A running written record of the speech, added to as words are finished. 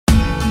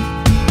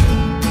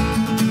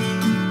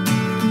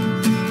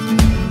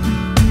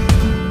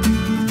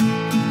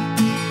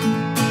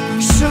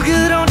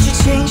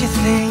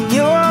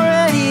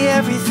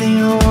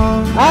you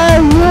want.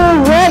 Are you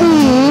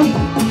ready?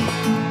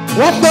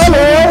 What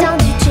color?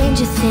 Don't you change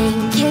a thing?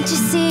 Can't you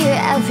see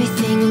you're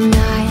everything I'm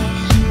not?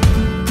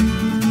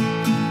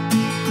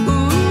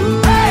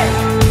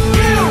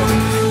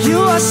 You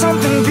are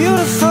something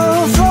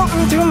beautiful,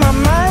 floating through my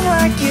mind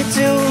like you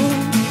do.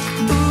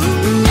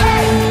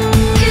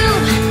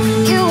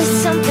 You are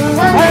something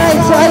Alright,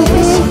 so I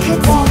think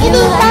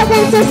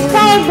 80,000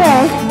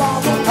 subscribers.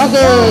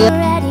 Okay.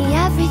 already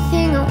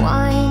everything I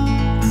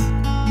want.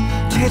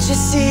 Can't you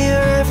see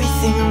you're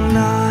everything I'm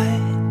not?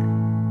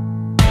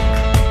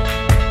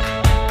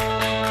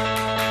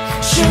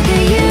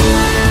 Sugar, you,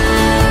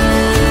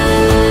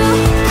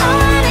 I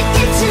wanna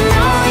get to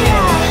know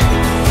ya.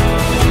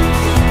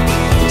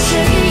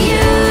 Sugar,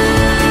 you,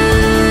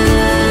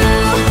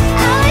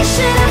 I wish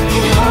that I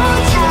could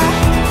hold ya.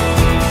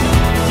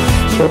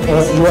 So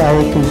you are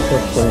a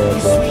princess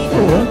forever.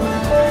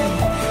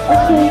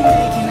 Okay.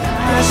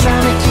 I was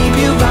trying to keep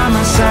you by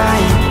my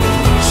side.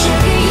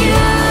 Sugar,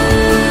 you,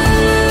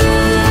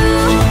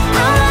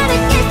 I wanna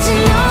get to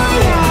know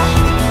ya.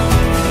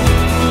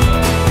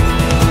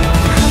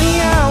 Honey,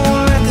 I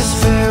won't let this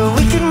fail.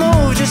 We can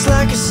move just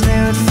like a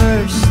snail at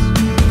first.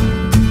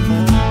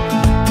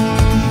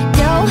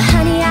 No,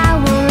 honey, I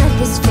won't let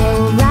this fail.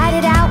 We'll ride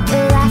it out,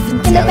 we'll laugh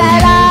until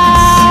Mikaela!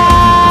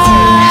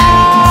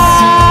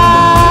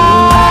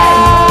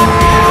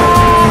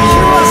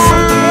 You are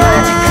something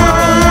magical,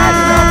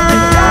 lighting up the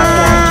dark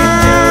like you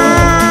do.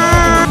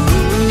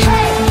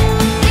 Hey,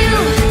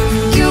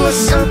 you are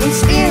something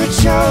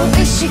spiritual.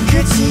 Wish you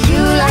could see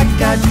you like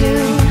I do.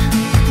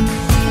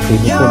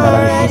 Baby ko,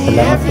 maraming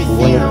salamat sa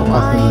buhay at ang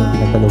aking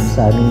pinatalog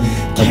sa amin.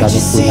 Can't you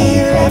Magamit po see namin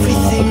you're sa aming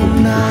mga everything I'm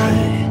pag-ibig. not?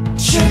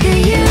 Sugar,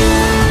 you,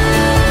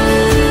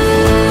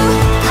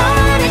 I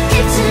wanna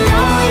get to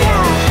know ya.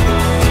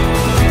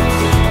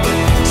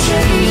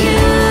 Sugar,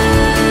 you,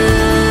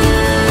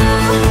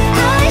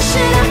 I wish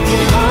that I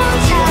could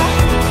hold ya.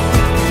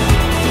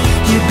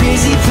 You're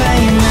busy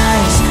playing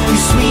nice, you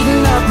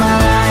sweeten up my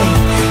life.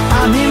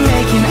 I'm here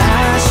making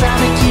eyes, trying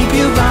to keep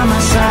you by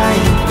my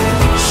side.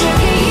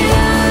 Sugar, you,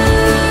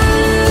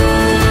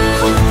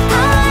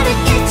 I wanna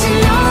get to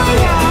know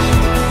ya.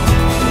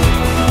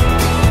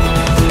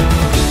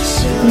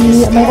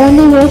 My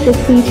only wish is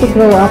for you to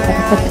grow up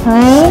as a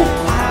kind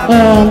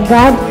and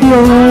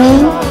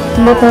God-fearing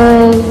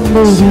little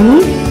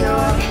lady,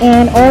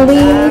 and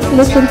always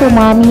listen to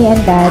mommy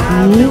and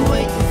daddy,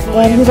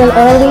 and we will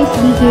always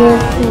be here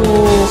to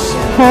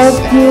help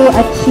you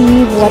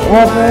achieve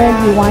whatever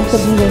you want to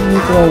be when you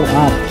grow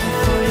up,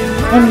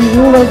 and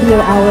you will be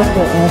our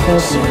forever.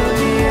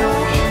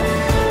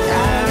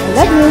 I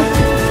love you.